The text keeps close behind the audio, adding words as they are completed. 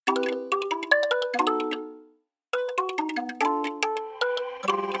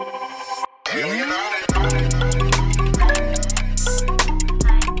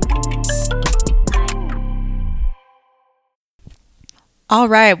All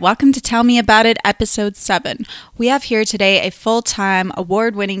right, welcome to Tell Me About It, episode 7. We have here today a full-time,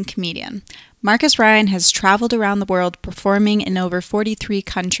 award-winning comedian. Marcus Ryan has traveled around the world performing in over 43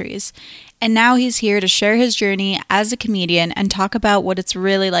 countries, and now he's here to share his journey as a comedian and talk about what it's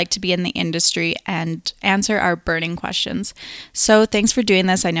really like to be in the industry and answer our burning questions. So thanks for doing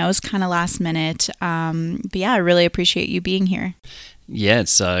this. I know it's kind of last minute, but yeah, I really appreciate you being here. Yeah,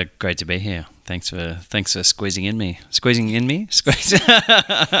 it's great to be here. Thanks for squeezing in me.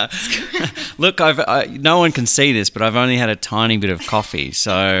 Look, no one can see this, but I've only had a tiny bit of coffee,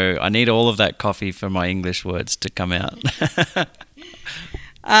 so I need all of that coffee for my English words to come out.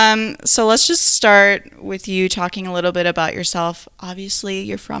 So let's just start with you talking a little bit about yourself. Obviously,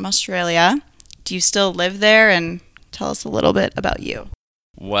 you're from Australia. Do you still live there? And tell us a little bit about you.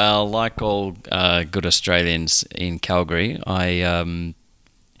 Well, like all good Australians in Calgary, I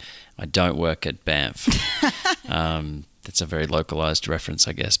don't work at Banff. That's a very localized reference,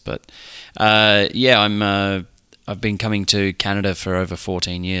 I guess. But I've been coming to Canada for over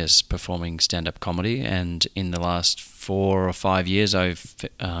 14 years performing stand-up comedy, and in the last 4 or 5 years I've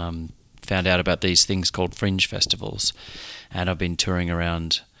found out about these things called fringe festivals, and I've been touring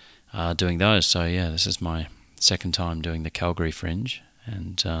around doing those. So yeah, this is my second time doing the Calgary Fringe,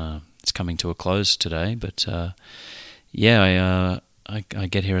 and it's coming to a close today. But I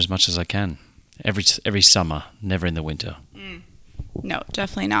get here as much as I can every summer, never in the winter. No,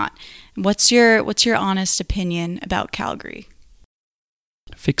 definitely not. What's your honest opinion about Calgary?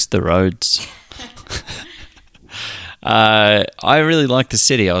 Fix the roads. I really like the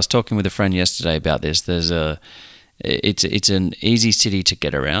city. I was talking with a friend yesterday about this. It's an easy city to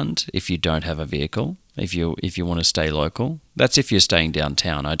get around if you don't have a vehicle. If you want to stay local, that's if you're staying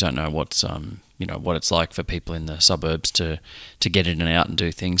downtown. I don't know what it's like for people in the suburbs to get in and out and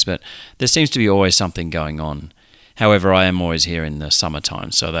do things, but there seems to be always something going on. However, I am always here in the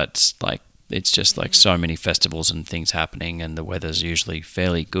summertime, so that's like it's just like so many festivals and things happening, and the weather's usually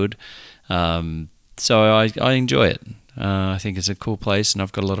fairly good. So I enjoy it. I think it's a cool place, and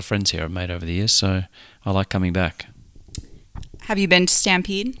I've got a lot of friends here I've made over the years, so I like coming back. Have you been to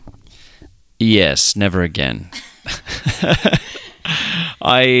Stampede? Yes, never again.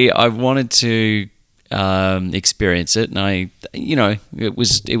 I wanted to experience it, and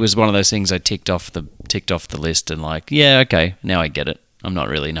it was one of those things I ticked off the list, and like, yeah, okay, now I get it. I'm not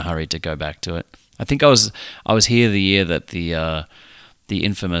really in a hurry to go back to it. I think I was here the year that the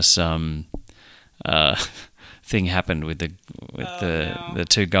infamous thing happened with the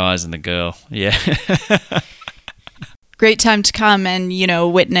two guys and the girl. Yeah. Great time to come and,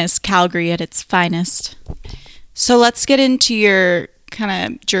 witness Calgary at its finest. So let's get into your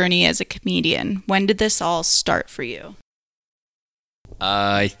kind of journey as a comedian. When did this all start for you?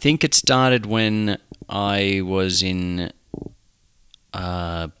 I think it started when I was in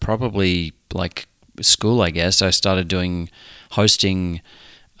probably like school, I guess. I started hosting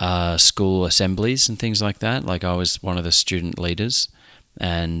school assemblies and things like that. Like I was one of the student leaders.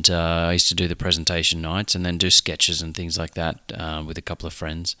 And I used to do the presentation nights and then do sketches and things like that with a couple of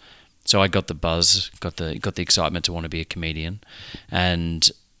friends. So I got the buzz, got the excitement to want to be a comedian, and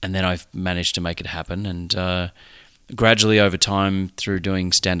then I've managed to make it happen. And gradually over time, through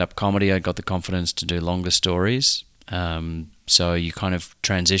doing stand-up comedy, I got the confidence to do longer stories. So you kind of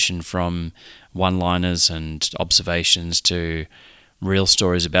transition from one-liners and observations to real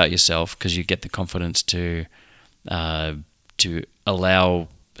stories about yourself, because you get the confidence to allow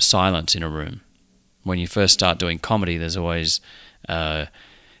silence in a room. When you first start doing comedy, there's always the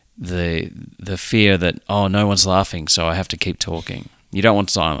fear that, oh, no one's laughing, so I have to keep talking. You don't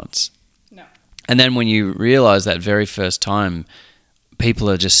want silence. No. And then when you realize that very first time, people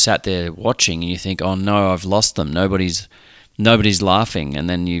are just sat there watching, and you think, oh no, I've lost them. Nobody's laughing. And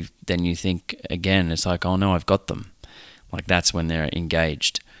then you think again, it's like, oh no, I've got them. Like that's when they're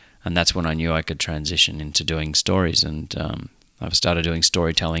engaged. And that's when I knew I could transition into doing stories. And I've started doing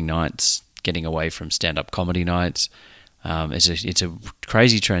storytelling nights, getting away from stand-up comedy nights. It's a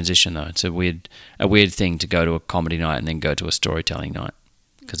crazy transition, though. It's a weird thing to go to a comedy night and then go to a storytelling night,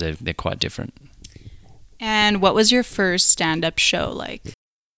 because they're quite different. And what was your first stand-up show like?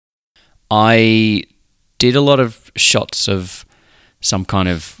 I did a lot of shots of some kind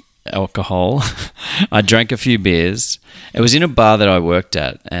of alcohol. I drank a few beers. It was in a bar that I worked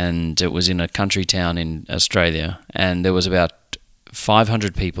at, and it was in a country town in Australia, and there was about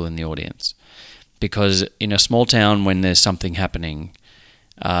 500 people in the audience, because in a small town, when there's something happening,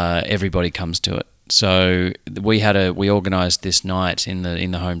 everybody comes to it. So we organised this night in the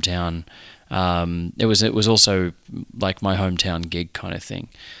hometown. It was also like my hometown gig kind of thing.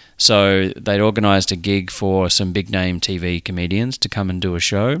 So they'd organised a gig for some big name TV comedians to come and do a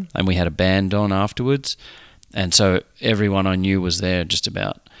show, and we had a band on afterwards. And so everyone I knew was there just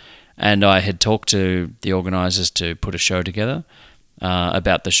about. And I had talked to the organisers to put a show together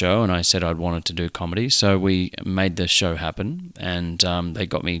about the show, and I said I'd wanted to do comedy. So we made the show happen, and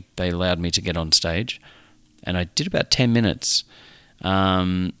they allowed me to get on stage. And I did about 10 minutes.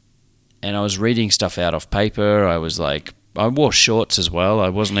 And I was reading stuff out of paper. I wore shorts as well. I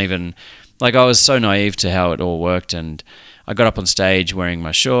wasn't even, I was so naive to how it all worked, and I got up on stage wearing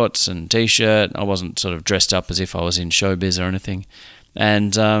my shorts and t-shirt. I wasn't sort of dressed up as if I was in showbiz or anything.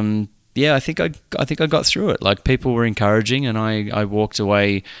 And I think I got through it. Like, people were encouraging, and I walked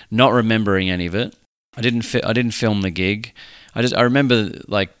away not remembering any of it. I didn't film the gig. I remember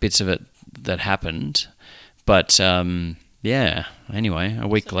bits of it that happened, but anyway, a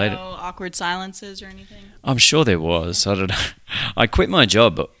week later. No awkward silences or anything? I'm sure there was. I don't know. I quit my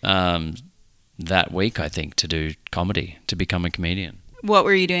job that week, I think, to do comedy, to become a comedian. What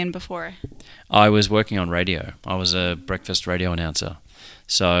were you doing before? I was working on radio. I was a breakfast radio announcer.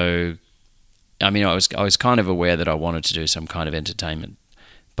 So, I was kind of aware that I wanted to do some kind of entertainment,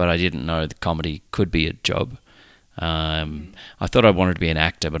 but I didn't know that comedy could be a job. I thought I wanted to be an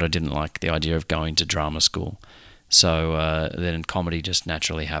actor, but I didn't like the idea of going to drama school. So then comedy just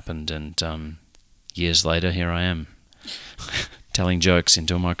naturally happened, and years later, here I am, telling jokes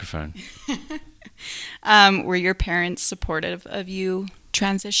into a microphone. Were your parents supportive of you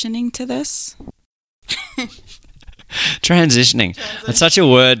transitioning to this? Transitioning. That's such a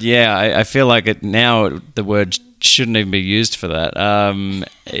word. Yeah, I feel like it now. The word shouldn't even be used for that.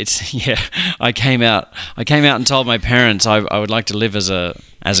 I came out and told my parents I would like to live as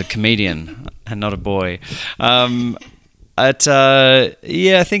a comedian and not a boy. I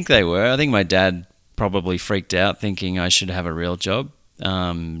think they were. I think my dad probably freaked out, thinking I should have a real job,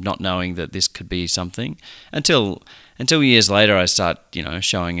 not knowing that this could be something. Until years later, I start,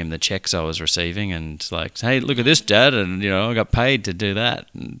 showing him the checks I was receiving, and hey, look at this, Dad, and I got paid to do that.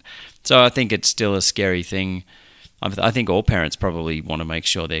 And so I think it's still a scary thing. I think all parents probably want to make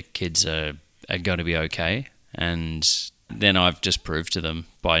sure their kids are going to be okay, and then I've just proved to them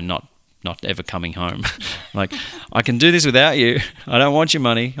by not ever coming home. I can do this without you. I don't want your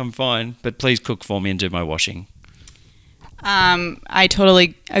money. I'm fine, but please cook for me and do my washing. I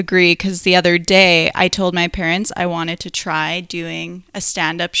totally agree, because the other day I told my parents I wanted to try doing a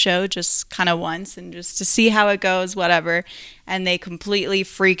stand-up show just kind of once and just to see how it goes, whatever. And they completely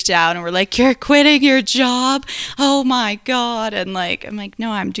freaked out and were like, "You're quitting your job? Oh my God." And I'm like,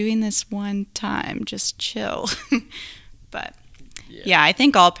 "No, I'm doing this one time. Just chill." But yeah, I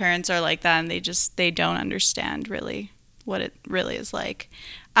think all parents are like that, and they don't understand really what it really is like.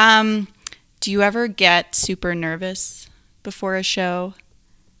 Do you ever get super nervous before a show?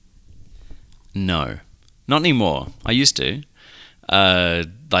 No, not anymore. I used to,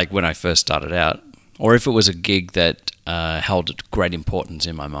 when I first started out, or if it was a gig that held great importance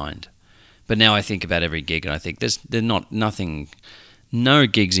in my mind. But now I think about every gig, and I think no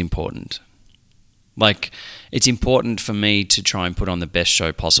gig's important. It's important for me to try and put on the best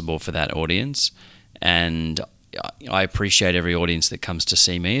show possible for that audience, and I appreciate every audience that comes to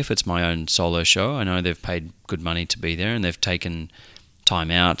see me. If it's my own solo show, I know they've paid good money to be there, and they've taken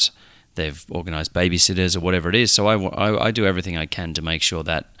time out, they've organised babysitters or whatever it is. So I do everything I can to make sure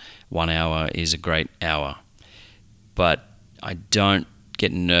that 1 hour is a great hour. But I don't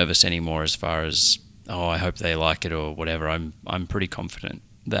get nervous anymore as far as, I hope they like it or whatever. I'm pretty confident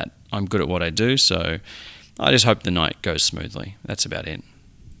that I'm good at what I do, so I just hope the night goes smoothly. That's about it.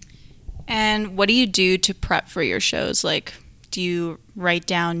 And what do you do to prep for your shows? Do you write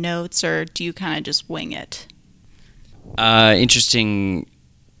down notes, or do you kind of just wing it? Interesting.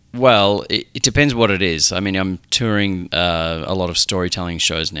 Well, it depends what it is. I'm touring a lot of storytelling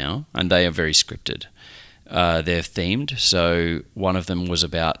shows now, and they are very scripted. They're themed. So one of them was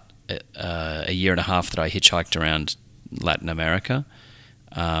about a year and a half that I hitchhiked around Latin America.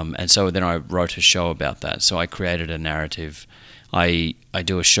 And so then I wrote a show about that. So I created a narrative. I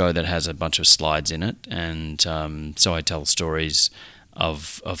do a show that has a bunch of slides in it, and so I tell stories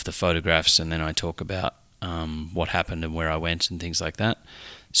of the photographs, and then I talk about what happened and where I went and things like that.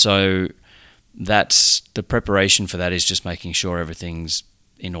 So that's the preparation for that, is just making sure everything's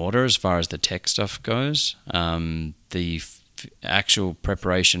in order as far as the tech stuff goes. The actual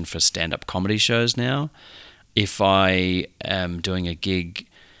preparation for stand-up comedy shows now, if I am doing a gig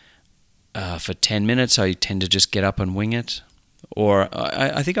for 10 minutes, I tend to just get up and wing it. Or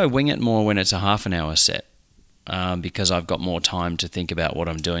I think I wing it more when it's a half an hour set, because I've got more time to think about what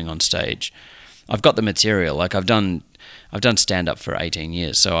I'm doing on stage. I've got the material. I've done I've done stand-up for 18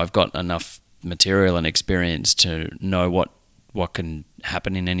 years, so I've got enough material and experience to know what can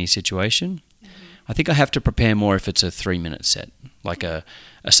happen in any situation. I think I have to prepare more if it's a 3-minute set, like a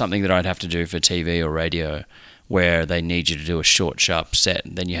something that I'd have to do for TV or radio, where they need you to do a short, sharp set.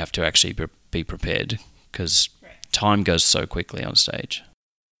 Then you have to actually be prepared, because time goes so quickly on stage.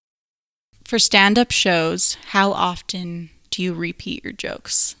 For stand-up shows, how often do you repeat your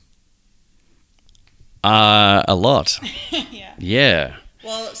jokes? A lot. Yeah. Yeah.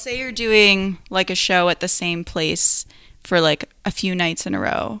 Well, say you're doing like a show at the same place for like a few nights in a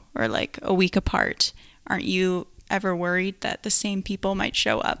row or like a week apart. Aren't you ever worried that the same people might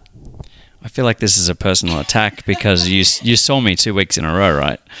show up? I feel like this is a personal attack because you saw me 2 weeks in a row,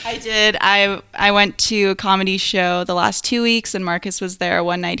 right? I did. I went to a comedy show the last 2 weeks, and Marcus was there.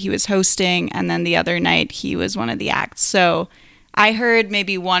 One night he was hosting, and then the other night he was one of the acts. So I heard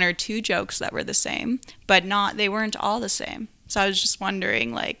maybe 1 or 2 jokes that were the same, but they weren't all the same. So I was just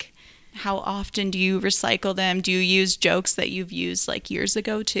wondering, like, how often do you recycle them? Do you use jokes that you've used like years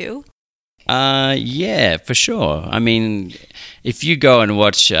ago too? Yeah, for sure. I mean, if you go and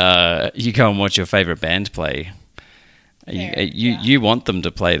watch your favorite band play, you want them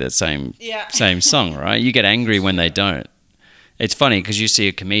to play the same song, right? You get angry when they don't. It's funny because you see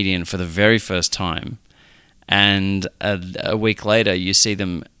a comedian for the very first time, and a week later you see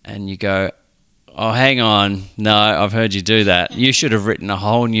them and you go, "Oh, hang on, no, I've heard you do that. You should have written a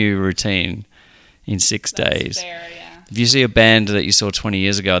whole new routine in 6 days." Fair, yeah. If you see a band that you saw 20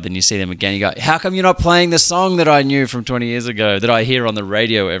 years ago, then you see them again, you go, "How come you're not playing the song that I knew from 20 years ago, that I hear on the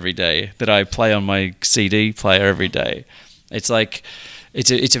radio every day, that I play on my CD player every day?" It's like,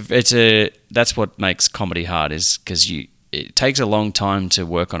 that's what makes comedy hard, is because it takes a long time to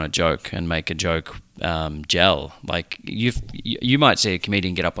work on a joke and make a joke gel. Like you might see a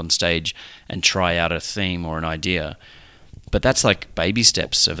comedian get up on stage and try out a theme or an idea, but that's like baby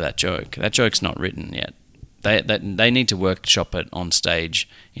steps of that joke. That joke's not written yet. They need to workshop it on stage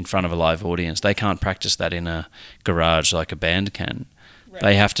in front of a live audience. They can't practice that in a garage like a band can. Right.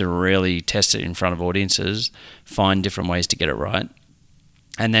 They have to really test it in front of audiences, find different ways to get it right,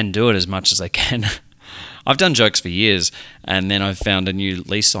 and then do it as much as they can. I've done jokes for years, and then I've found a new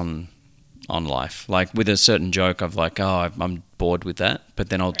lease on life. Like with a certain joke, I've like, "Oh, I'm bored with that," but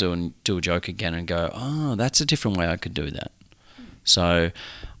then I'll do a joke again and go, "Oh, that's a different way I could do that." So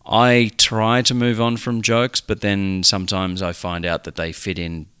I try to move on from jokes, but then sometimes I find out that they fit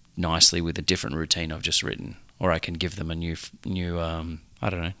in nicely with a different routine I've just written, or I can give them a new new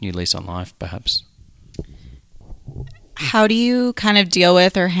lease on life, perhaps. How do you kind of deal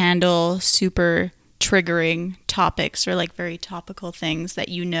with or handle super triggering topics or like very topical things that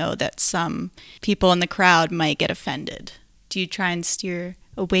you know that some people in the crowd might get offended? Do you try and steer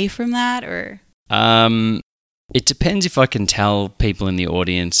away from that, or? It depends if I can tell people in the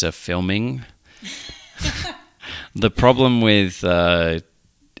audience are filming. The problem with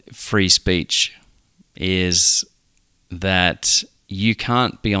free speech is that you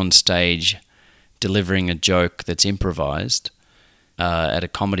can't be on stage delivering a joke that's improvised at a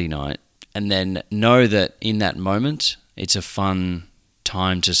comedy night and then know that in that moment it's a fun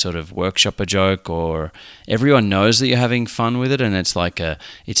time to sort of workshop a joke, or everyone knows that you're having fun with it and it's like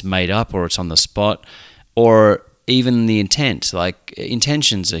it's made up or it's on the spot. Or even the intent, like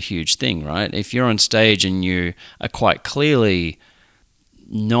intention's a huge thing, right? If you're on stage and you are quite clearly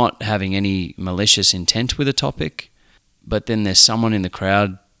not having any malicious intent with a topic, but then there's someone in the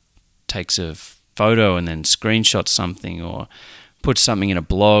crowd takes a photo and then screenshots something or puts something in a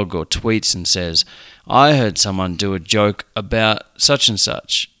blog or tweets and says, "I heard someone do a joke about such and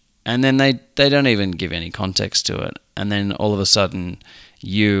such," and then they don't even give any context to it, and then all of a sudden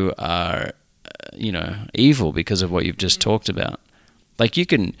you are evil because of what you've just talked about. Like you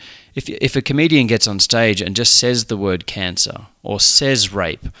can, if a comedian gets on stage and just says the word cancer or says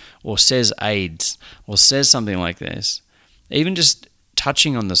rape or says AIDS or says something like this, even just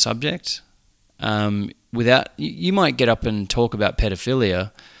touching on the subject, you might get up and talk about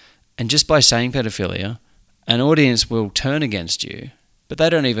pedophilia, and just by saying pedophilia, an audience will turn against you, but they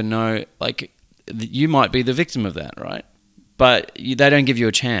don't even know, like, you might be the victim of that, right? But they don't give you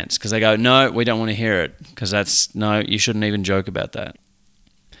a chance because they go, "No, we don't want to hear it because you shouldn't even joke about that."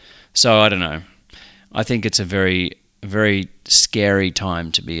 So I don't know. I think it's a very, very scary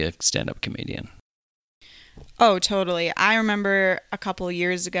time to be a stand-up comedian. Oh, totally. I remember a couple of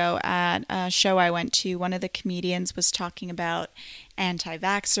years ago at a show I went to, one of the comedians was talking about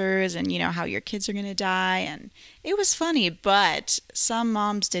anti-vaxxers and, how your kids are going to die. And it was funny, but some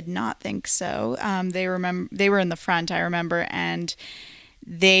moms did not think so. They were in the front, I remember, and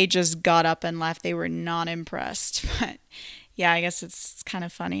they just got up and left. They were not impressed. But yeah, I guess it's kind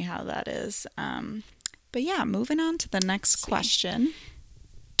of funny how that is. But yeah, moving on to the next question.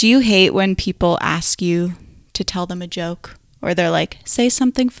 Do you hate when people ask you to tell them a joke? Or they're like, say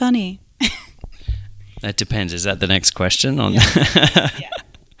something funny? That depends. Is that the next question? Yeah.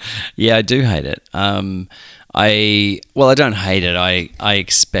 Yeah, I do hate it. I don't hate it. I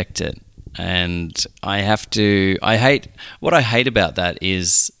expect it. And what I hate about that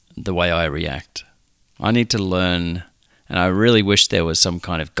is the way I react. I need to learn, and I really wish there was some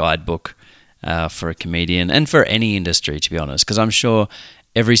kind of guidebook for a comedian and for any industry, to be honest, because I'm sure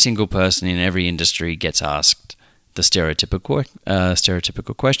every single person in every industry gets asked the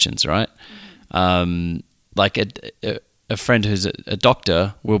stereotypical questions, right? Like a friend who's a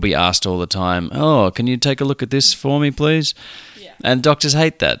doctor will be asked all the time, "Oh, can you take a look at this for me, please?" Yeah. And doctors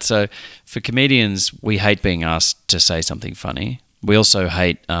hate that. So for comedians, we hate being asked to say something funny. We also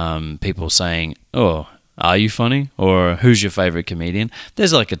hate people saying, "Oh, are you funny?" or "Who's your favorite comedian?"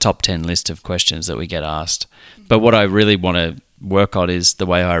 There's like a top 10 list of questions that we get asked. But what I really want to work on is the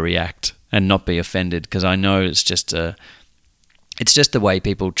way I react and not be offended, because I know it's just the way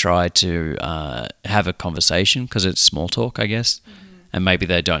people try to have a conversation, because it's small talk, I guess, and maybe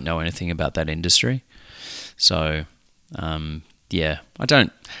they don't know anything about that industry. So, yeah, I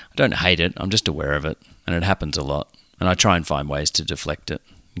don't hate it. I'm just aware of it, and it happens a lot, and I try and find ways to deflect it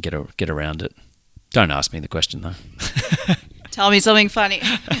and get around it. Don't ask me the question though. Tell me something funny.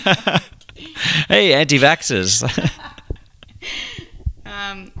 Hey, anti-vaxxers.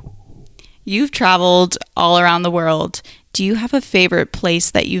 You've traveled all around the world. Do you have a favorite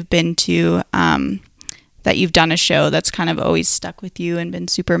place that you've been to, that you've done a show that's kind of always stuck with you and been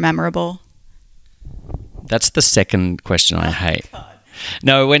super memorable? That's the second question I hate. God.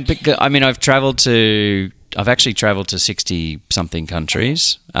 No, I've actually traveled to 60-something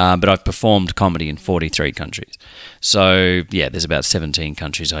countries, but I've performed comedy in 43 countries. So, yeah, there's about 17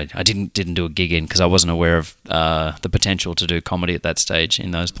 countries I didn't do a gig in because I wasn't aware of the potential to do comedy at that stage in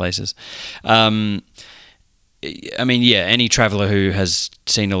those places. I mean, yeah, any traveller who has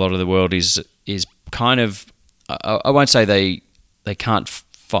seen a lot of the world is kind of, I won't say they can't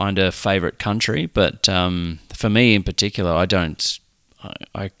find a favourite country, but for me in particular,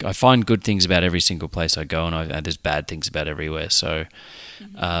 I find good things about every single place I go, and there's bad things about everywhere. So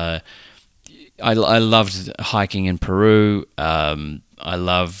I loved hiking in Peru. I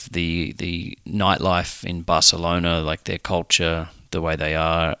love the nightlife in Barcelona, like their culture, the way they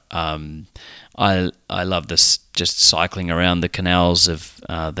are. I love this, just cycling around the canals of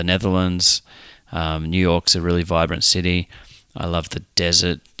the Netherlands. New York's a really vibrant city. I love the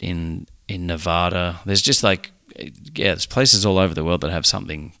desert in Nevada. There's just there's places all over the world that have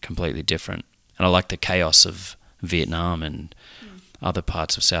something completely different. And I like the chaos of Vietnam and other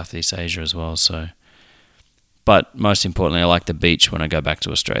parts of Southeast Asia as well. So, but most importantly, I like the beach when I go back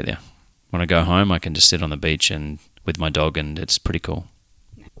to Australia. When I go home, I can just sit on the beach and with my dog, and it's pretty cool.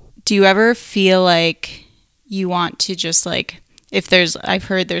 Do you ever feel like you want to just I've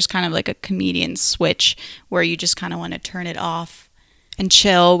heard there's kind of like a comedian switch where you just kind of want to turn it off and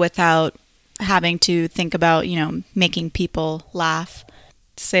chill without having to think about, making people laugh,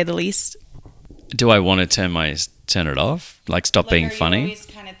 to say the least? Do I want to turn it off? Like stop being funny? Are you always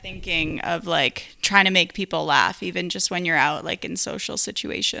kind of thinking of trying to make people laugh, even just when you're out in social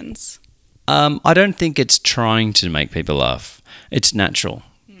situations? I don't think it's trying to make people laugh. It's natural.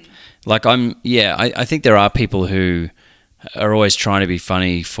 I think there are people who are always trying to be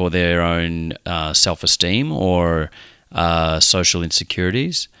funny for their own self-esteem or social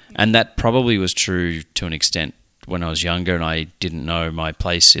insecurities. And that probably was true to an extent when I was younger and I didn't know my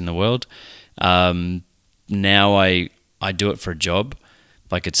place in the world. Now I do it for a job.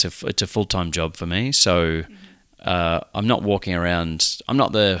 It's a full-time job for me. So I'm not walking around. I'm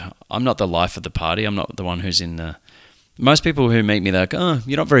not the life of the party. I'm not the one who's in the. Most people who meet me, they're like, "Oh,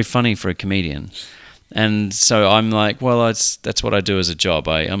 you're not very funny for a comedian." And so I'm like, well, that's what I do as a job.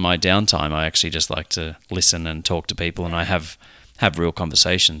 On my downtime, I actually just like to listen and talk to people, and I have real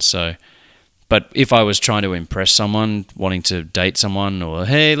conversations. So, but if I was trying to impress someone, wanting to date someone, or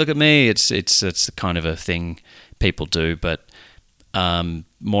hey, look at me, it's the kind of a thing people do. But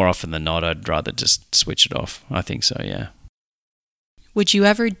more often than not, I'd rather just switch it off. I think so, yeah. Would you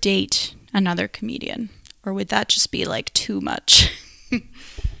ever date another comedian, or would that just be too much?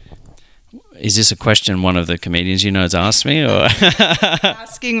 Is this a question one of the comedians has asked me, or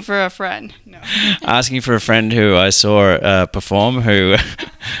asking for a friend? No. Asking for a friend who I saw perform, who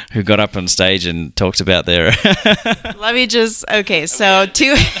got up on stage and talked about their. Let me just so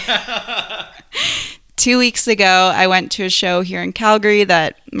 2 weeks ago, I went to a show here in Calgary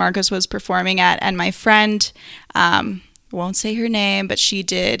that Marcus was performing at, and my friend, won't say her name, but she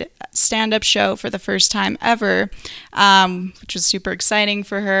did a stand-up show for the first time ever, which was super exciting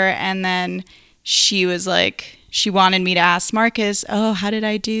for her. And then she was like, she wanted me to ask Marcus, oh, how did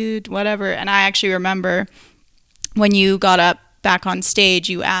I do, whatever. And I actually remember when you got up back on stage,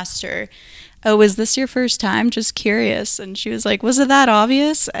 you asked her, oh, was this your first time? Just curious. And she was like, was it that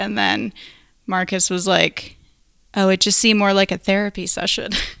obvious? And then Marcus was like, oh, it just seemed more like a therapy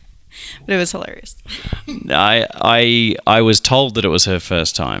session. But it was hilarious. I was told that it was her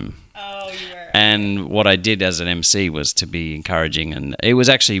first time. Oh, you were. And what I did as an MC was to be encouraging, and it was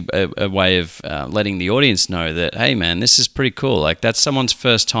actually a way of letting the audience know that, hey man, this is pretty cool. Like, that's someone's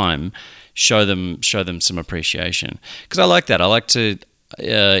first time. Show them some appreciation, because I like that. I like to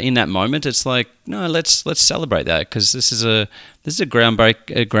in that moment. It's like, no, let's celebrate that, because this is a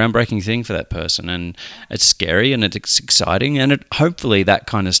groundbreaking thing for that person, and it's scary and it's exciting, and hopefully that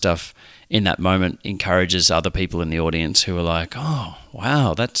kind of stuff in that moment encourages other people in the audience who are like, oh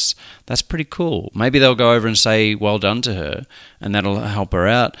wow, that's pretty cool. Maybe they'll go over and say well done to her, and that'll help her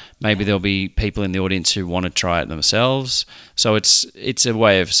out. Maybe there'll be people in the audience who want to try it themselves. So it's a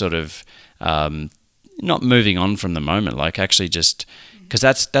way of sort of not moving on from the moment, like actually just, because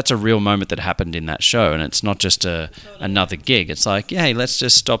that's a real moment that happened in that show, and it's not just another gig. It's like, yeah, hey, let's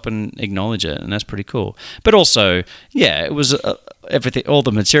just stop and acknowledge it, and that's pretty cool. But also, yeah, it was everything. All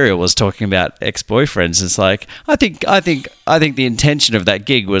the material was talking about ex-boyfriends. It's like, I think the intention of that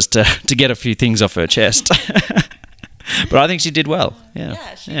gig was to get a few things off her chest. But I think she did well.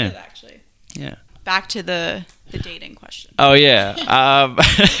 Yeah, she did actually. Yeah. Back to the dating question. Oh yeah.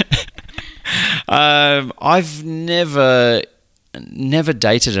 I've never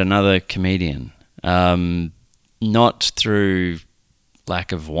dated another comedian. Not through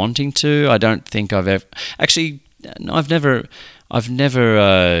lack of wanting to. I don't think I've ever. Actually, no, I've never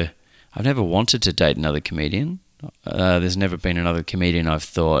wanted to date another comedian. There's never been another comedian I've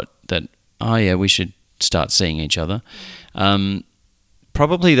thought that, oh yeah, we should start seeing each other.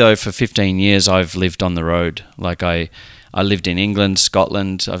 Probably though, for 15 years I've lived on the road. Like I lived in England,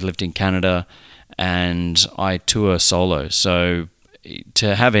 Scotland. I've lived in Canada. And I tour solo, so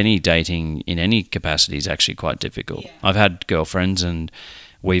to have any dating in any capacity is actually quite difficult. Yeah. I've had girlfriends, and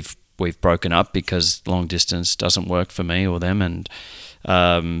we've broken up because long distance doesn't work for me or them, and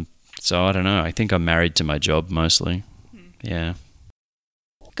so I don't know. I think I'm married to my job mostly. Yeah.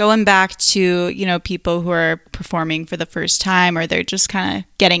 Going back to, people who are performing for the first time, or they're just kind of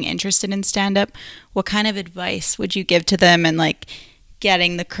getting interested in stand-up, what kind of advice would you give to them, and like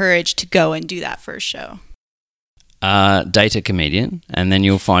getting the courage to go and do that first show? Date a comedian, and then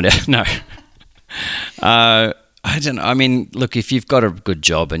you'll find out. No. I don't know. I mean, look, if you've got a good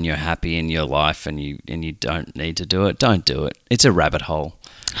job and you're happy in your life and you don't need to do it, don't do it. It's a rabbit hole.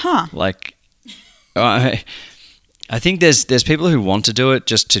 Huh. Like, I think there's people who want to do it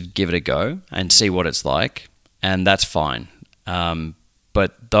just to give it a go and see what it's like, and that's fine.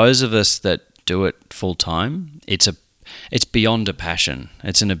 But those of us that do it full time, it's beyond a passion.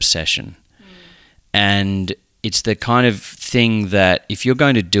 It's an obsession. And it's the kind of thing that if you're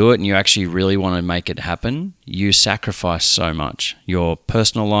going to do it and you actually really want to make it happen, you sacrifice so much. Your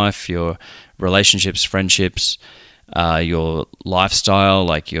personal life, your relationships, friendships, your lifestyle,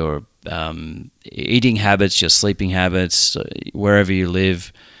 like your eating habits, your sleeping habits, wherever you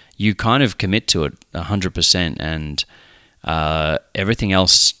live, you kind of commit to it 100%, and everything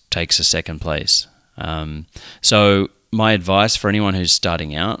else takes a second place. So my advice for anyone who's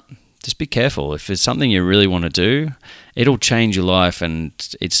starting out, just be careful. If it's something you really want to do, it'll change your life, and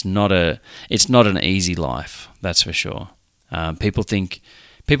it's not an easy life, that's for sure.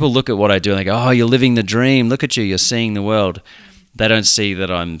 People look at what I do and they go, oh, you're living the dream. Look at you, you're seeing the world. They don't see that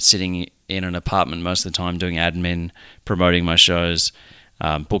I'm sitting in an apartment most of the time doing admin, promoting my shows,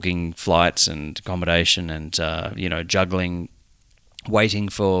 booking flights and accommodation, and juggling, waiting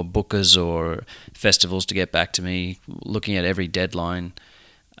for bookers or festivals to get back to me, looking at every deadline.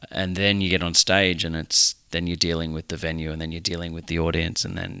 And then you get on stage, and then you're dealing with the venue, and then you're dealing with the audience,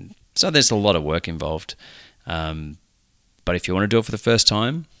 and then so there's a lot of work involved. But if you want to do it for the first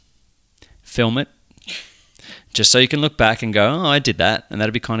time, film it, just so you can look back and go, oh, I did that, and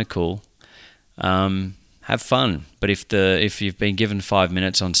that'd be kind of cool. Have fun, but if you've been given 5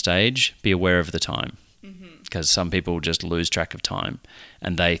 minutes on stage, be aware of the time, because some people just lose track of time,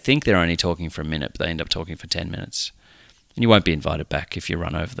 and they think they're only talking for a minute, but they end up talking for 10 minutes. And you won't be invited back if you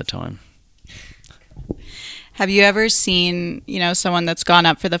run over the time. Have you ever seen, someone that's gone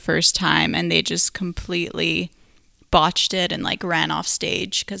up for the first time and they just completely botched it and like ran off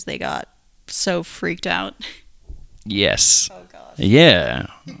stage because they got so freaked out. Yes. Oh gosh. Yeah.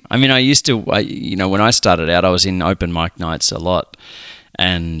 I mean, when I started out, I was in open mic nights a lot,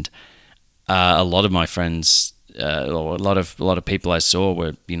 and a lot of my friends, or a lot of people I saw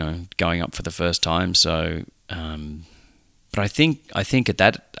were, going up for the first time. So, but I think at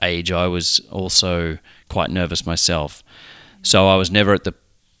that age I was also quite nervous myself. So I was never at the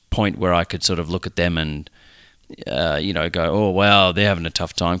point where I could sort of look at them and go, oh wow, they're having a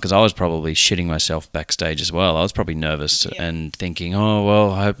tough time, because I was probably shitting myself backstage as well. I was probably nervous and thinking, oh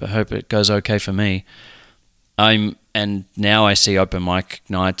well, I hope it goes okay for me. And now I see open mic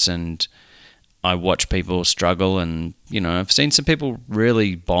nights and I watch people struggle, and I've seen some people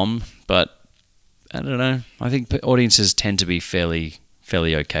really bomb, but I don't know. I think audiences tend to be fairly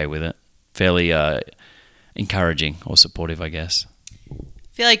okay with it, fairly encouraging or supportive, I guess.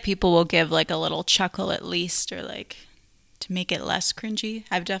 I feel like people will give like a little chuckle at least, or like to make it less cringy.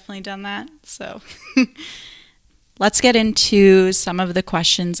 I've definitely done that. So let's get into some of the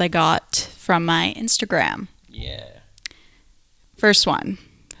questions I got from my Instagram. Yeah. First one.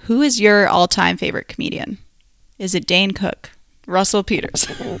 Who is your all-time favorite comedian? Is it Dane Cook? Russell Peters?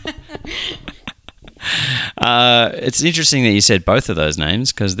 It's interesting that you said both of those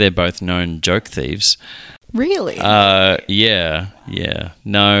names, because they're both known joke thieves. Really? Yeah.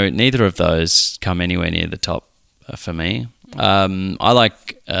 No, neither of those come anywhere near the top for me. I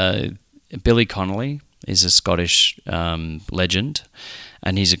like Billy Connolly. He's a Scottish legend,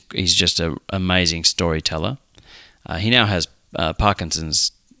 and he's just an amazing storyteller. He now has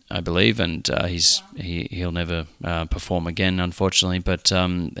Parkinson's, I believe, and he'll never perform again, unfortunately. But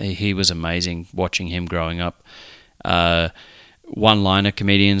he was amazing watching him growing up. One-liner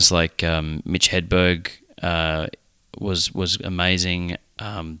comedians like Mitch Hedberg was amazing.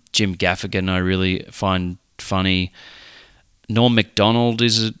 Jim Gaffigan I really find funny. Norm Macdonald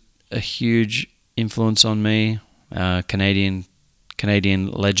is a huge influence on me. Canadian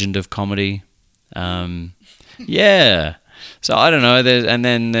legend of comedy. Yeah. So I don't know.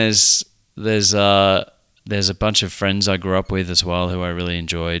 There's a bunch of friends I grew up with as well who I really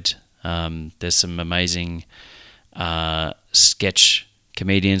enjoyed. There's some amazing sketch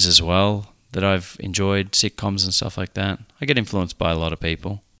comedians as well that I've enjoyed, sitcoms and stuff like that. I get influenced by a lot of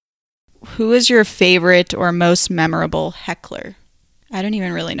people. Who is your favorite or most memorable heckler? I don't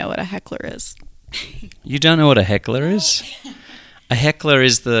even really know what a heckler is. You don't know what a heckler is? A heckler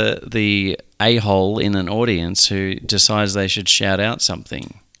is the a-hole in an audience who decides they should shout out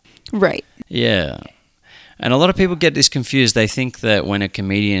something. Right. Yeah. And a lot of people get this confused. They think that when a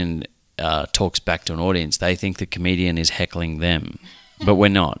comedian talks back to an audience, they think the comedian is heckling them. But we're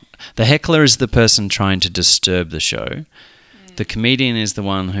not. The heckler is the person trying to disturb the show. The comedian is the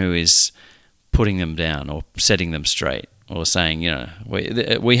one who is putting them down or setting them straight, or saying,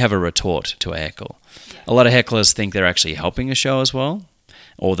 we have a retort to a heckle. Yeah. A lot of hecklers think they're actually helping a show as well,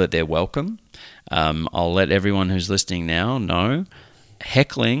 or that they're welcome. I'll let everyone who's listening now know,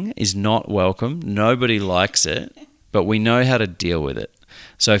 heckling is not welcome. Nobody likes it, but we know how to deal with it.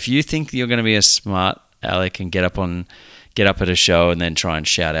 So if you think you're going to be a smart aleck and get up at a show and then try and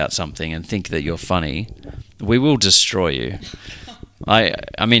shout out something and think that you're funny, we will destroy you.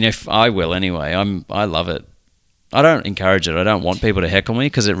 I mean, if I will anyway. I love it. I don't encourage it. I don't want people to heckle me,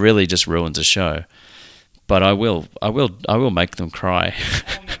 because it really just ruins a show. But I will make them cry.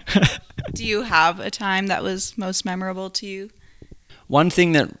 Do you have a time that was most memorable to you? One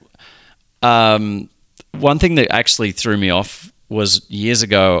thing that actually threw me off was years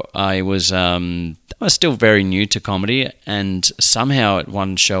ago. I was still very new to comedy, and somehow at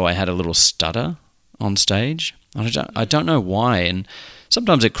one show I had a little stutter on stage. I don't know why, and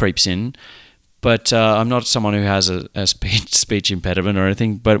sometimes it creeps in, but I'm not someone who has a speech impediment or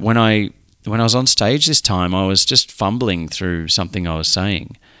anything. But when I was on stage this time, I was just fumbling through something I was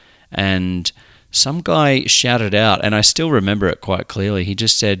saying, and some guy shouted out, and I still remember it quite clearly. He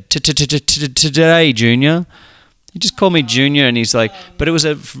just said, "Today, Junior." He just called me Junior, and he's like, but it was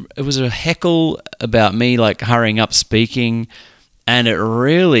a heckle about me like hurrying up speaking, and it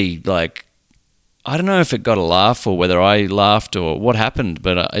really, like, I don't know if it got a laugh or whether I laughed or what happened,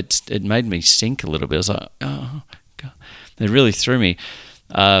 but it made me sink a little bit. I was like, oh God, it really threw me.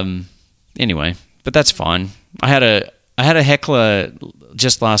 Anyway, but that's fine. I had a heckler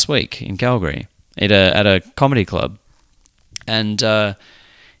just last week in Calgary at a comedy club, and I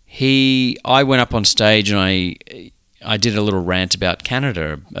went up on stage and I did a little rant about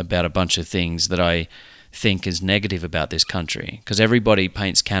Canada, about a bunch of things that I think is negative about this country, because everybody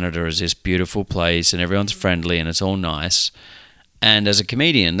paints Canada as this beautiful place and everyone's friendly and it's all nice. And as a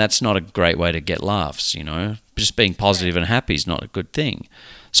comedian, that's not a great way to get laughs, Just being positive and happy is not a good thing.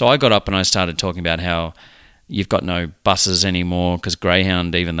 So I got up and I started talking about how you've got no buses anymore because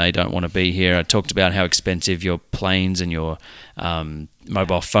Greyhound, even they don't want to be here. I talked about how expensive your planes and your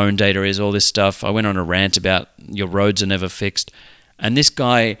mobile phone data is, all this stuff. I went on a rant about your roads are never fixed. And this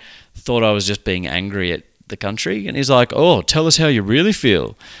guy thought I was just being angry at the country. And he's like, oh, tell us how you really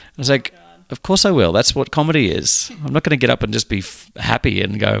feel. I was like, of course I will. That's what comedy is. I'm not going to get up and just be happy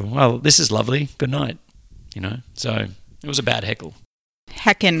and go, well, this is lovely. Good night. So it was a bad heckle.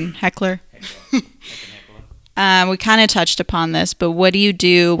 Heckler. We kind of touched upon this, but what do you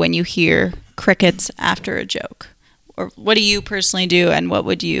do when you hear crickets after a joke? Or what do you personally do, and what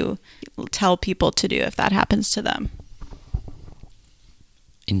would you tell people to do if that happens to them?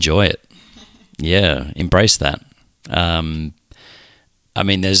 Enjoy it. Yeah, embrace that. I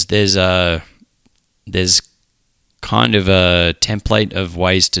mean, there's kind of a template of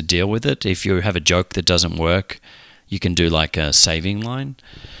ways to deal with it. If you have a joke that doesn't work, you can do like a saving line.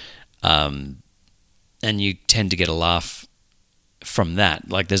 And you tend to get a laugh from that.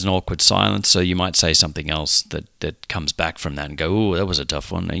 Like there's an awkward silence, so you might say something else that comes back from that and go, "Oh, that was a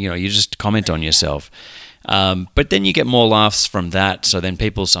tough one." You just comment on yourself. But then you get more laughs from that, so then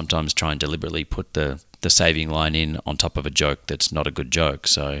people sometimes try and deliberately put the saving line in on top of a joke that's not a good joke.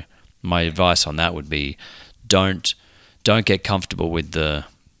 So my advice on that would be don't get comfortable with the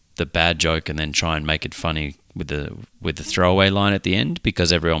bad joke and then try and make it funny with the throwaway line at the end,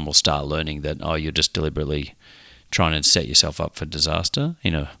 because everyone will start learning that, oh, you're just deliberately trying to set yourself up for disaster.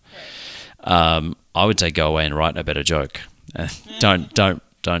 I would say go away and write a better joke. Don't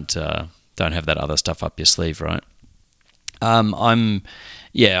have that other stuff up your sleeve, right? I've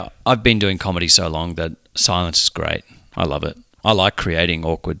been doing comedy so long that silence is great. I love it. I like creating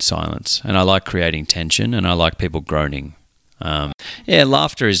awkward silence, and I like creating tension, and I like people groaning.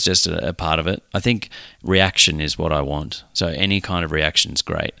 Laughter is just a part of it. I think reaction is what I want. So any kind of reaction is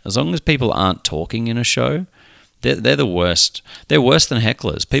great. As long as people aren't talking in a show, they're the worst. They're worse than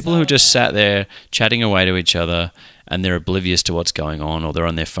hecklers. People who just sat there chatting away to each other and they're oblivious to what's going on, or they're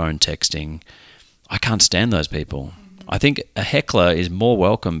on their phone texting. I can't stand those people. I think a heckler is more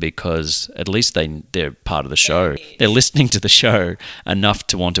welcome because at least they're part of the show. They're listening to the show enough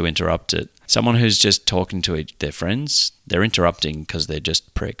to want to interrupt it. Someone who's just talking to their friends, they're interrupting because they're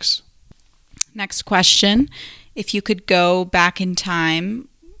just pricks. Next question. If you could go back in time,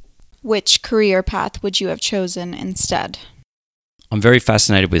 which career path would you have chosen instead? I'm very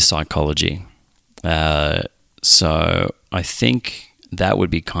fascinated with psychology. So I think that would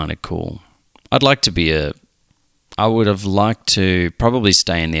be kind of cool. I would have liked to probably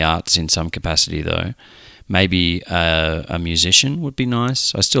stay in the arts in some capacity though. Maybe a musician would be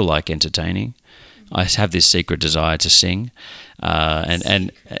nice. I still like entertaining. I have this secret desire to sing.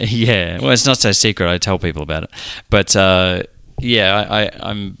 And well, it's not so secret. I tell people about it. But I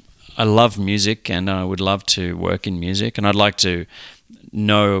love music, and I would love to work in music, and I'd like to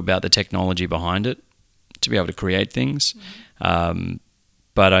know about the technology behind it to be able to create things. But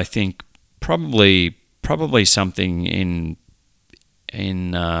I think probably something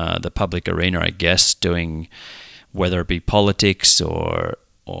in the public arena, I guess, doing whether it be politics or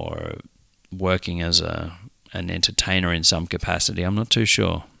working as an entertainer in some capacity. I'm not too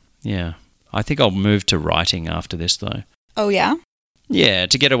sure. Yeah. I think I'll move to writing after this though. Oh yeah? Yeah,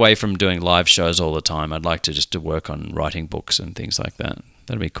 to get away from doing live shows all the time. I'd like to just to work on writing books and things like that.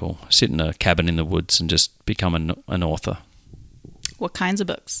 That'd be cool. Sit in a cabin in the woods and just become an author. What kinds of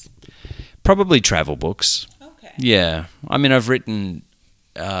books? Probably travel books. Okay. Yeah. I mean, I've written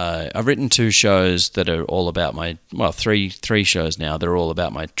 2 shows that are all about three shows now. They're all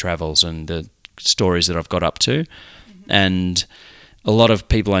about my travels and the stories that I've got up to. Mm-hmm. And a lot of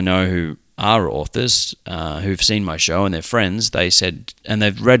people I know who are authors, who've seen my show and they're friends, they said, and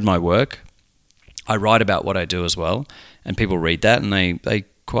they've read my work. I write about what I do as well, and people read that and they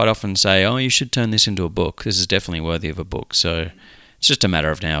quite often say, oh, you should turn this into a book. This is definitely worthy of a book. So it's just a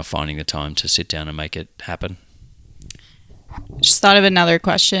matter of now finding the time to sit down and make it happen. Just thought of another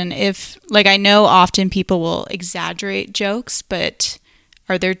question. I know often people will exaggerate jokes, but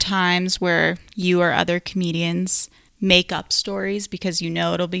are there times where you or other comedians make up stories because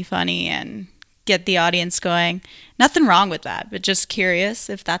it'll be funny and get the audience going? Nothing wrong with that, but just curious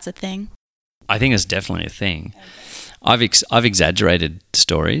if that's a thing. I think it's definitely a thing. Okay. I've exaggerated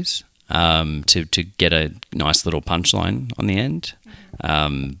stories to get a nice little punchline on the end,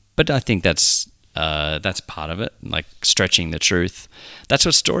 but I think that's part of it, like stretching the truth. That's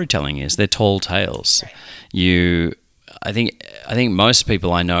what storytelling is. They're tall tales. Right. I think most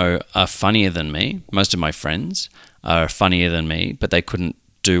people I know are funnier than me. Most of my friends are funnier than me, but they couldn't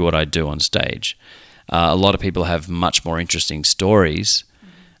do what I do on stage. A lot of people have much more interesting stories,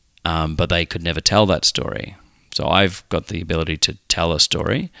 but they could never tell that story. So I've got the ability to tell a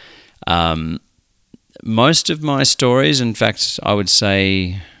story. Most of my stories, in fact, I would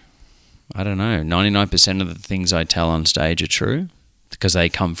say, I don't know, 99% of the things I tell on stage are true because they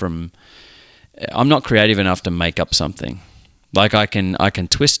come from... I'm not creative enough to make up something. Like I can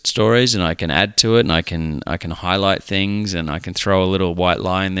twist stories and I can add to it and I can highlight things and I can throw a little white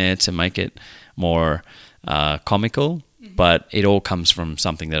lie in there to make it more comical, but it all comes from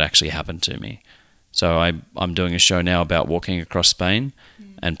something that actually happened to me. So I'm doing a show now about walking across Spain,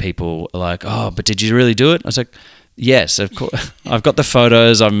 and people are like, "Oh, but did you really do it?" I was like, "Yes, of course. I've got the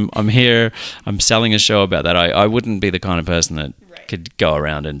photos. I'm here. I'm selling a show about that. I wouldn't be the kind of person that could go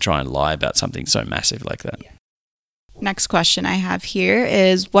around and try and lie about something so massive like that." Yeah. Next question I have here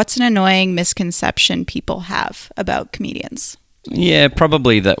is, what's an annoying misconception people have about comedians? Yeah,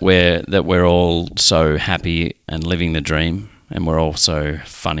 probably that we're all so happy and living the dream, and we're all so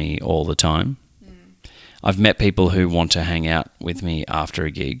funny all the time. I've met people who want to hang out with me after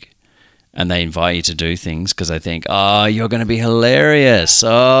a gig, and they invite you to do things because they think, "Oh, you're going to be hilarious."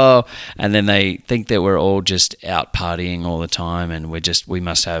 Oh, and then they think that we're all just out partying all the time, and we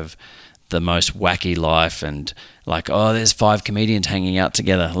must have the most wacky life, and like, "Oh, there's 5 comedians hanging out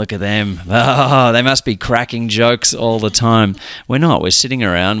together. Look at them. Oh, they must be cracking jokes all the time." We're not. We're sitting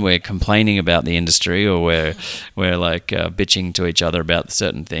around. We're complaining about the industry, or we're like bitching to each other about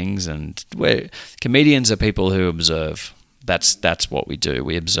certain things. And comedians are people who observe. That's what we do.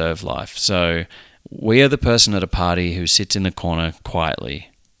 We observe life. So we are the person at a party who sits in the corner quietly.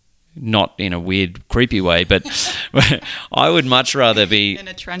 Not in a weird, creepy way, but I would much rather be... In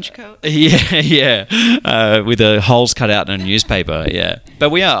a trench coat? Yeah. With the holes cut out in a newspaper, yeah.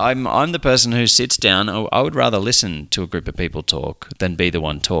 But I'm the person who sits down. I would rather listen to a group of people talk than be the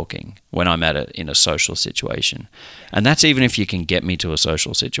one talking when I'm in a social situation. And that's even if you can get me to a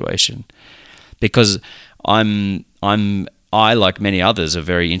social situation. Because I, like many others, are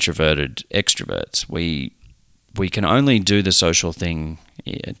very introverted extroverts. We can only do the social thing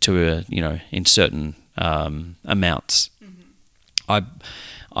in certain amounts.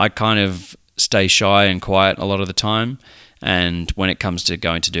 I kind of stay shy and quiet a lot of the time, and when it comes to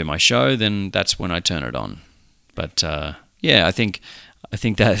going to do my show, then that's when I turn it on. But I think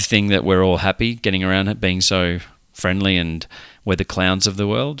that thing that we're all happy getting around, being so friendly, and we're the clowns of the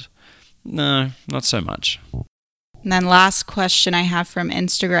world. No, not so much. And then last question I have from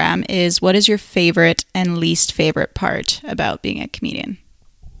Instagram is, what is your favorite and least favorite part about being a comedian?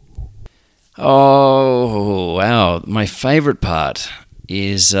 Oh, wow. My favorite part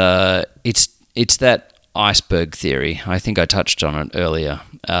is it's that iceberg theory. I think I touched on it earlier.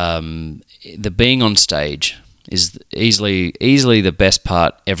 The being on stage is easily the best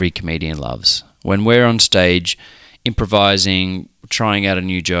part every comedian loves. When we're on stage, improvising, trying out a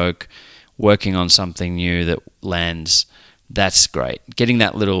new joke, working on something new that lands, that's great. Getting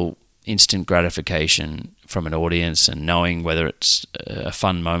that little instant gratification from an audience and knowing whether it's a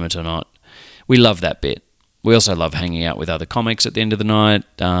fun moment or not, we love that bit. We also love hanging out with other comics at the end of the night,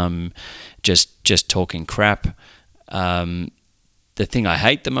 just talking crap. The thing I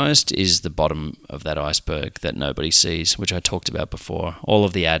hate the most is the bottom of that iceberg that nobody sees, which I talked about before. All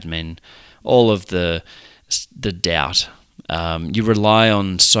of the admin, all of the doubt. You rely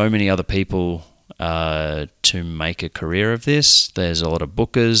on so many other people to make a career of this. There's a lot of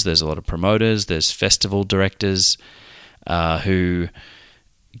bookers, there's a lot of promoters, there's festival directors who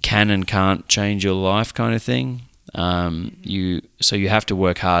can and can't change your life, kind of thing. So you have to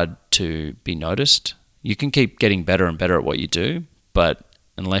work hard to be noticed. You can keep getting better and better at what you do, but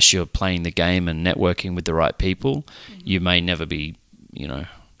unless you're playing the game and networking with the right people, you may never be,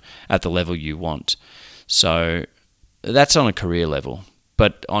 at the level you want. So that's on a career level.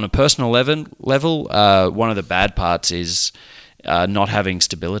 But on a personal level, one of the bad parts is not having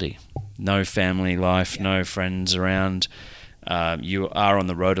stability. No family life, no friends around. You are on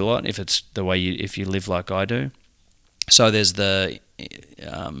the road a lot if it's the way if you live like I do. So there's the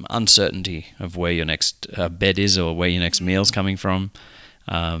uncertainty of where your next bed is or where your next meal's coming from.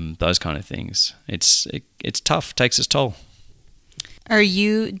 Those kind of things. It's tough. Takes its toll. Do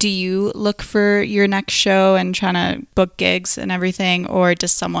you look for your next show and trying to book gigs and everything, or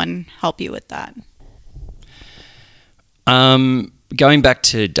does someone help you with that? Going back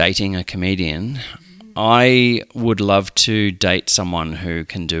to dating a comedian, I would love to date someone who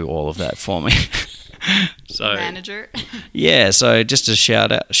can do all of that for me. So manager. Yeah, so just a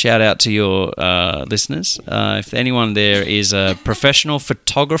shout out to your listeners. If anyone there is a professional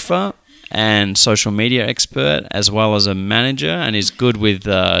photographer and social media expert, as well as a manager, and is good with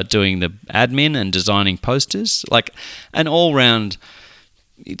doing the admin and designing posters, like an all-round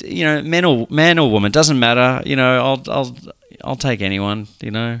man or woman, doesn't matter. I'll take anyone.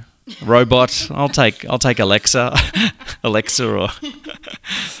 Robot. I'll take Alexa, or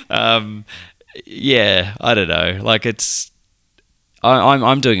yeah. I don't know. Like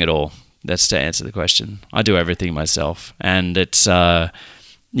I'm doing it all. That's to answer the question. I do everything myself, and it's time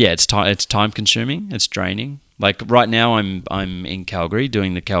consuming. It's draining. Like right now, I'm in Calgary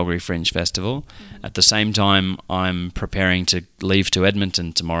doing the Calgary Fringe Festival. Mm-hmm. At the same time, I'm preparing to leave to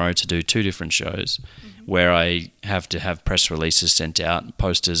Edmonton tomorrow to do 2 different shows, mm-hmm. where I have to have press releases sent out,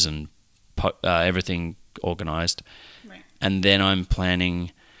 posters, and everything organised. Right. And then I'm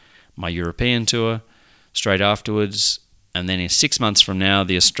planning my European tour straight afterwards. And then in 6 months from now,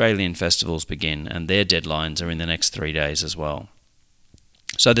 the Australian festivals begin, and their deadlines are in the next 3 days as well.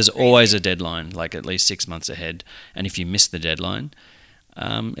 So there's always a deadline, like at least 6 months ahead. And if you miss the deadline,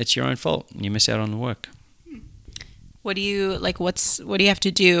 it's your own fault. You miss out on the work. What do you what do you have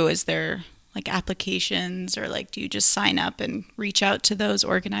to do? Is there like applications, or like do you just sign up and reach out to those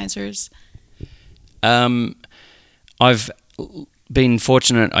organizers? I've been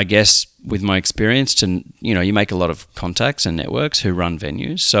fortunate, I guess, with my experience to, you make a lot of contacts and networks who run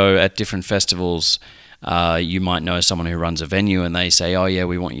venues. So at different festivals, you might know someone who runs a venue and they say, oh yeah,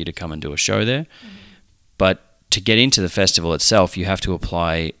 we want you to come and do a show there. Mm-hmm. But to get into the festival itself, you have to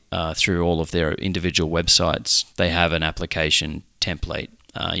apply through all of their individual websites. They have an application template.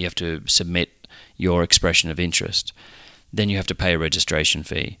 You have to submit your expression of interest. Then you have to pay a registration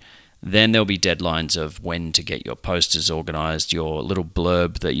fee. Then there'll be deadlines of when to get your posters organised, your little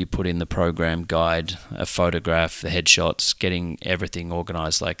blurb that you put in the program guide, a photograph, the headshots, getting everything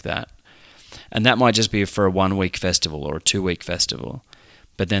organised like that. And that might just be for a 1-week festival or a 2-week festival.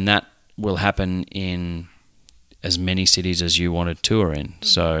 But then that will happen in as many cities as you want to tour in. Mm-hmm.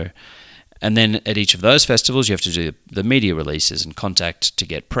 So, and then at each of those festivals, you have to do the media releases and contact to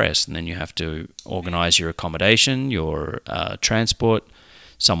get press. And then you have to organise your accommodation, your transport,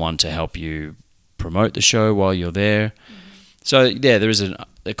 someone to help you promote the show while you're there. Mm-hmm. So yeah, there is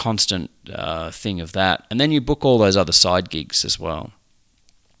a constant thing of that. And then you book all those other side gigs as well.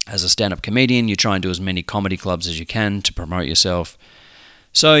 As a stand-up comedian, you try and do as many comedy clubs as you can to promote yourself.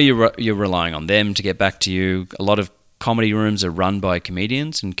 So you're relying on them to get back to you. A lot of comedy rooms are run by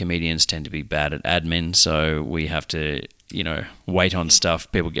comedians, and comedians tend to be bad at admin, so we have to, wait on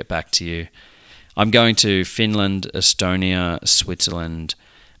stuff. People get back to you. I'm going to Finland, Estonia, Switzerland,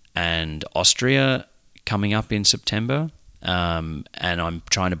 and Austria coming up in September. And I'm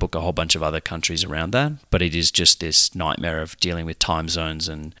trying to book a whole bunch of other countries around that, but it is just this nightmare of dealing with time zones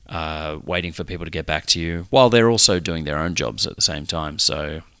and waiting for people to get back to you while they're also doing their own jobs at the same time.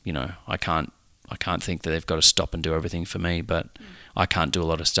 So, I can't think that they've got to stop and do everything for me, but I can't do a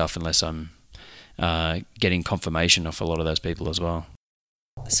lot of stuff unless I'm getting confirmation off a lot of those people as well.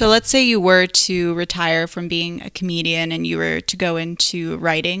 So let's say you were to retire from being a comedian and you were to go into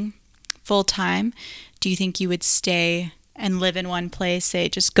writing full time. Do you think you would stay and live in one place, say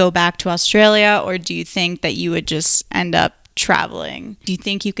just go back to Australia, or do you think that you would just end up traveling? Do you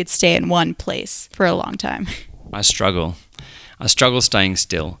think you could stay in one place for a long time? I struggle staying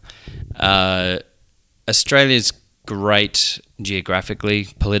still. Australia's great geographically,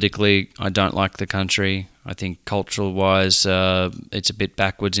 politically. I don't like the country. I think cultural-wise, it's a bit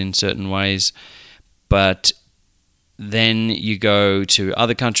backwards in certain ways. But then you go to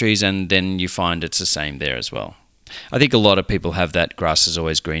other countries and then you find it's the same there as well. I think a lot of people have that grass is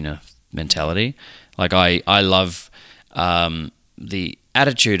always greener mentality. Like I love the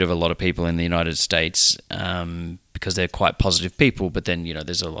attitude of a lot of people in the United States because they're quite positive people, but then,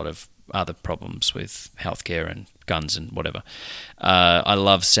 there's a lot of other problems with healthcare and guns and whatever. I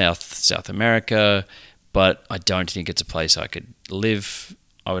love South America, but I don't think it's a place I could live.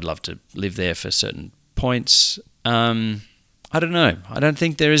 I would love to live there for certain points. I don't know. I don't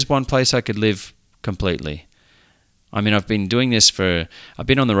think there is one place I could live completely. I mean, I've been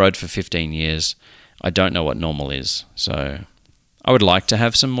on the road for 15 years. I don't know what normal is. So I would like to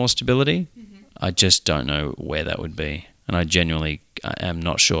have some more stability. Mm-hmm. I just don't know where that would be. And I genuinely am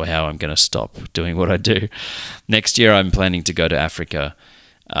not sure how I'm going to stop doing what I do. Next year, I'm planning to go to Africa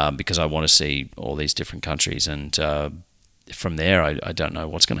because I want to see all these different countries. And from there, I don't know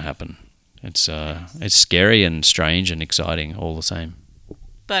what's going to happen. It's scary and strange and exciting all the same.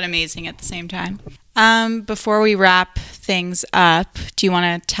 But amazing at the same time. Before we wrap things up, do you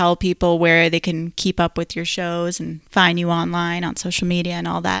want to tell people where they can keep up with your shows and find you online on social media and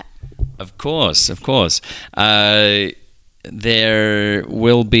all that? Of course. There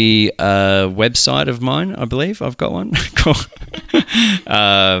will be a website of mine, I believe. I've got one.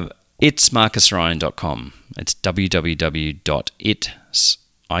 It's marcusryan.com. It's www.its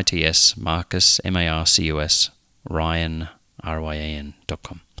ITS, Marcus, Marcus, Ryan,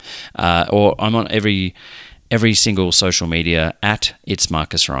 RYAN.com. Or I'm on every single social media at It's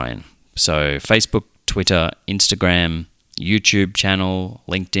Marcus Ryan. So Facebook, Twitter, Instagram, YouTube channel,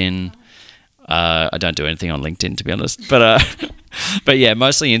 LinkedIn. I don't do anything on LinkedIn, to be honest. But yeah,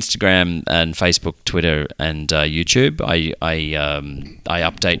 mostly Instagram and Facebook, Twitter, and YouTube. I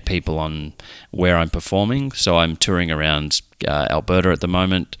update people on where I'm performing. So I'm touring around Alberta at the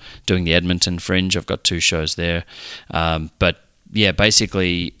moment, doing the Edmonton Fringe. I've got 2 shows there. But yeah,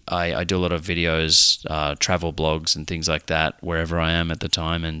 basically I do a lot of videos, travel blogs and things like that wherever I am at the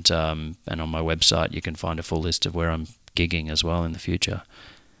time. And on my website, you can find a full list of where I'm gigging as well in the future.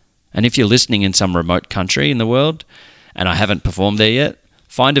 And if you're listening in some remote country in the world and I haven't performed there yet,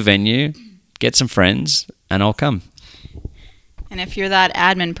 find a venue, get some friends, and I'll come. And if you're that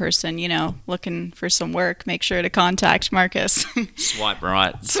admin person, looking for some work, make sure to contact Marcus. Swipe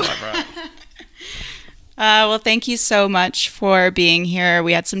right. Well, thank you so much for being here.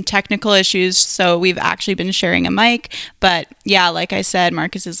 We had some technical issues, so we've actually been sharing a mic. But yeah, like I said,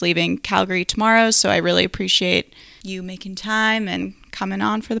 Marcus is leaving Calgary tomorrow, so I really appreciate you making time and coming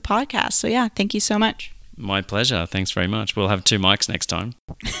on for the podcast. So yeah, thank you so much. My pleasure. Thanks very much. We'll have 2 mics next time.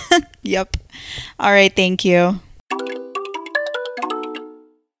 Yep. All right. Thank you.